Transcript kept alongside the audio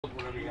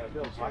Whatever you gotta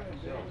build, so I can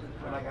build.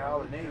 When I got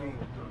out of the Navy,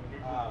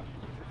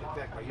 in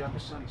fact, my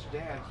youngest son's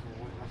dad,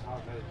 that's how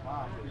I met his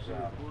mom, was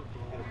had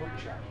a book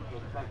shop,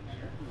 built planes.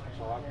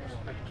 So I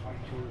spent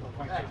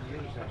 27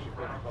 years actually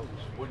building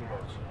boats, wooden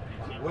boats.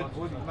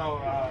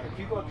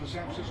 If you go up to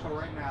San Francisco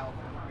right now,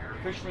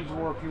 Fisherman's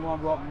Wharf, you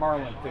want to go up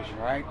marlin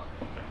fishing, right?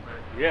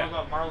 Yeah. You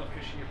go up marlin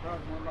fishing, you're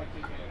probably more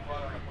likely to get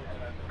caught on a boat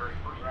than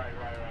Right.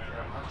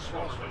 Our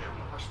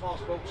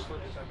smallest boat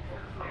slips 7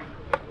 foot.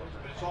 But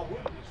it's all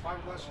wood. It's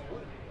fiberglass and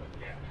wood.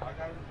 Yeah. I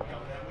got, then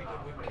we did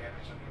wood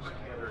cabinets and things like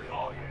that.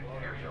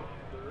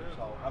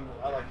 So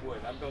I like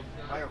wood. I built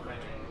my airplane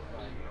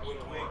wood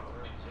wing.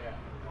 Yeah.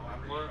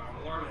 I'm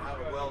learning how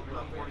to weld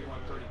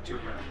 4132.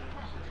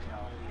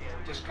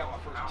 Just got my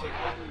first ticket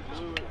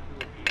just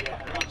a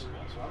couple months ago,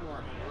 so I'm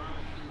learning.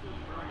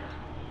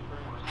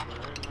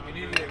 You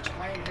need to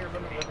explain here,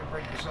 let me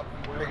break this up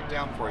and break it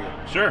down for you.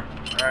 Sure.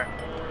 All right.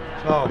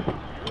 So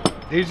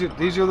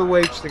these are the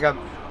weights. They got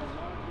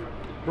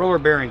roller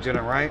bearings in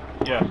them, right?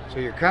 Yeah. So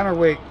your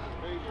counterweight.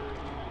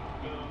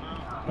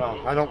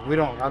 Well, I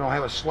don't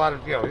have a slotted.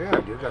 Yeah,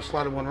 I do. Got a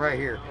slotted one right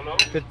here.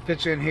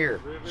 Fits in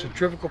here.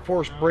 Centrifugal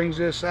force brings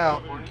this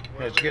out, and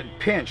it's getting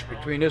pinched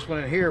between this one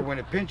and here. When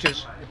it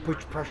pinches, it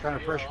puts pressure on the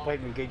pressure plate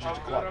and engages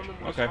the clutch.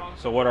 Okay.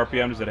 So what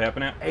RPM does it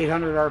happen at?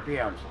 800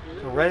 RPMs.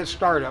 So right at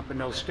startup, and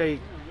they'll stay.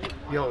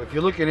 If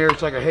you look in here,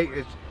 it's like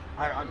a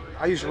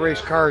I used to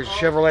race cars,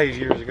 Chevrolets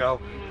years ago.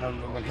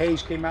 When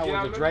Hayes came out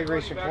with the drag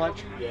racing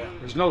clutch,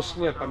 there's no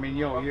slip. I mean,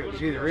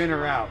 it's either in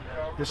or out.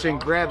 This thing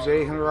grabs at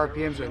 800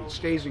 RPMs and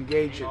stays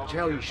engaged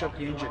until you shut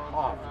the engine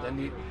off.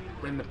 Then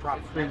the prop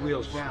three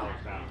wheels down.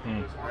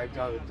 All right,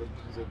 the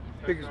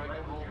biggest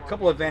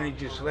couple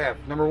advantages to that.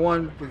 Number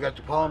one, we got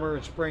the polymer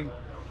and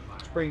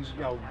springs,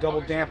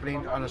 double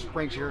dampening on the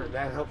springs here.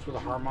 That helps with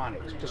the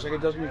harmonics, just like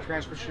it does in your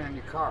transmission on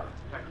your car.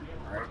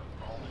 All right.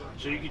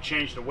 So you could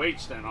change the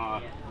weights then,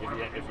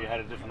 if you had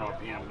a different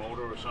RPM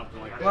motor or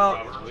something like that.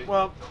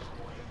 Well,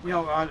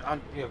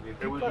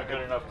 it wouldn't be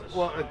good enough to.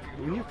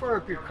 When you fire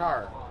up your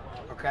car,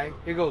 okay,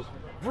 it goes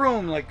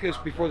vroom like this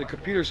before the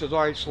computer says,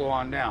 "All right, slow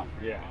on down."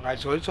 Yeah. Right.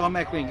 So it's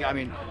automatically. I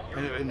mean,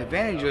 and the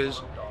advantage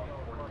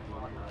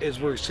is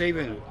we're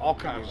saving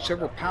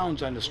several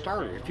pounds on the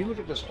starter. If you look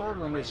at the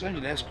starter on this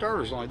engine, that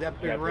starter's only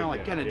that big around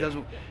like that. It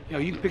doesn't,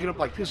 you can pick it up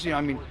like this. I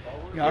mean,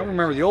 I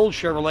remember the old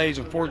Chevrolets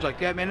and Fords like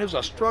that. Man, it was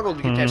a struggle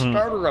to get that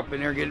starter up in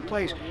there, get it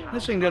placed. And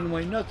this thing doesn't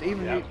weigh nothing,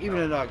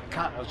 even a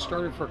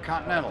starter for a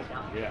Continental.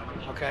 Yeah.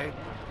 Okay.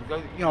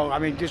 I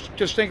mean,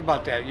 just think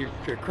about that. You're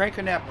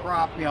cranking that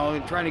prop,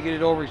 and trying to get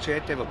it over. So you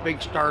have to have a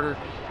big starter.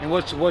 And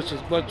what's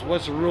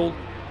the rule?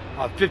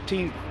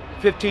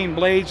 15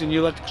 blades, and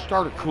you let the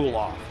starter cool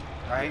off.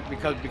 Right,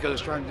 because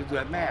it's trying to do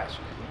that mass.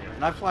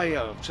 And I fly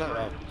a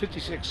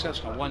 56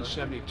 Cessna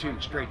 172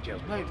 straight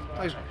tails,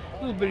 nice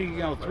little bitty,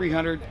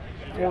 300,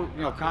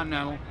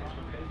 Continental.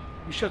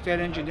 You shut that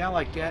engine down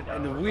like that,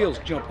 and the wheels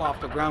jump off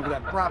the ground with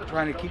that prop,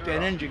 trying to keep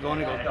that engine going.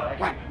 It goes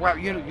whap, whap.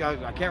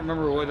 I can't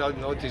remember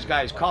what these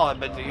guys call it,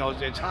 but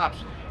it's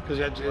hops because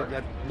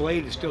that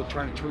blade is still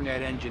trying to turn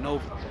that engine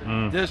over.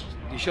 This,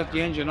 you shut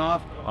the engine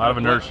off. A lot of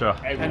inertia.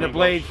 And the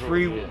blade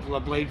free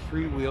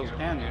wheels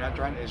down.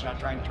 It's not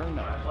trying to turn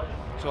them.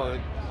 So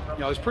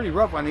it's pretty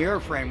rough on the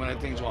airframe when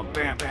that thing's going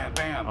bam, bam,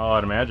 bam. Oh,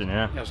 I'd imagine,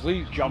 yeah. It's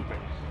leaves jumping.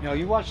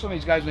 You watch some of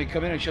these guys when they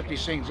come in and shut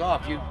these things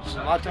off. A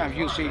lot of times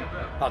you'll see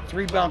about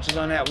 3 bounces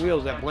on that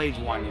wheel, that blade's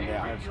winding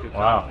down. That's good.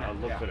 Wow. I'll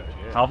look for that.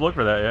 Yeah. I'll look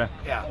for that,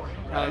 yeah.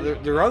 Yeah.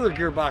 There are other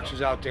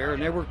gearboxes out there,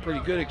 and they work pretty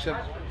good.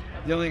 Except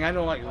the only thing I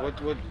don't like,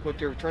 what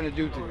they're trying to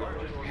do to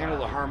handle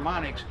the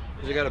harmonics,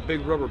 is they got a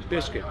big rubber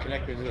biscuit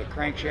connected to the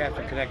crankshaft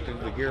and connected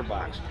to the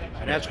gearbox,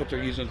 and that's what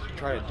they're using to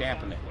try to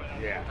dampen it.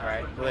 Yeah. All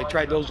right. Well, they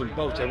tried those in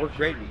boats. They worked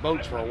great in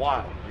boats for a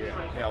while.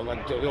 Yeah.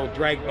 Like the old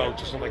drag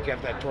boats or something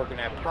like that torque in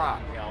that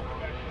prop.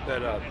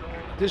 But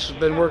this has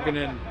been working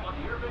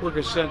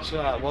since.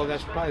 Well,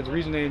 that's probably the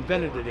reason they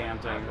invented the damn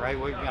thing, right?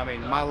 I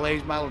mean, Model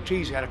A's, Model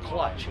T's had a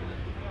clutch.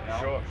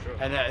 Sure.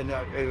 And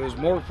it was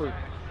more for.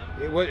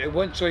 It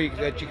wasn't so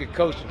that you could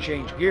coast and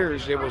change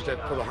gears. It was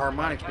that for the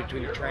harmonics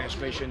between the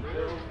transmission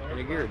and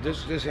the gear.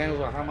 This handles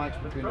the harmonics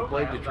between the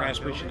blade, the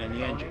transmission, and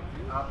the engine.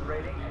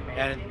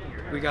 And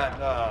we got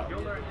the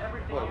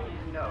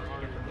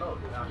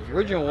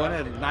original one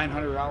had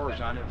 900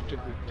 hours on it. Took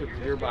the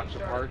gearbox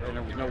apart, and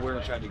there was no wear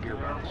inside the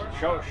gearbox.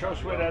 Show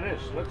us where that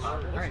is. Let's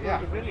right,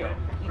 look the video.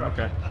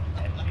 Okay.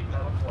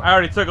 I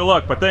already took a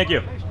look, but thank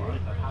you.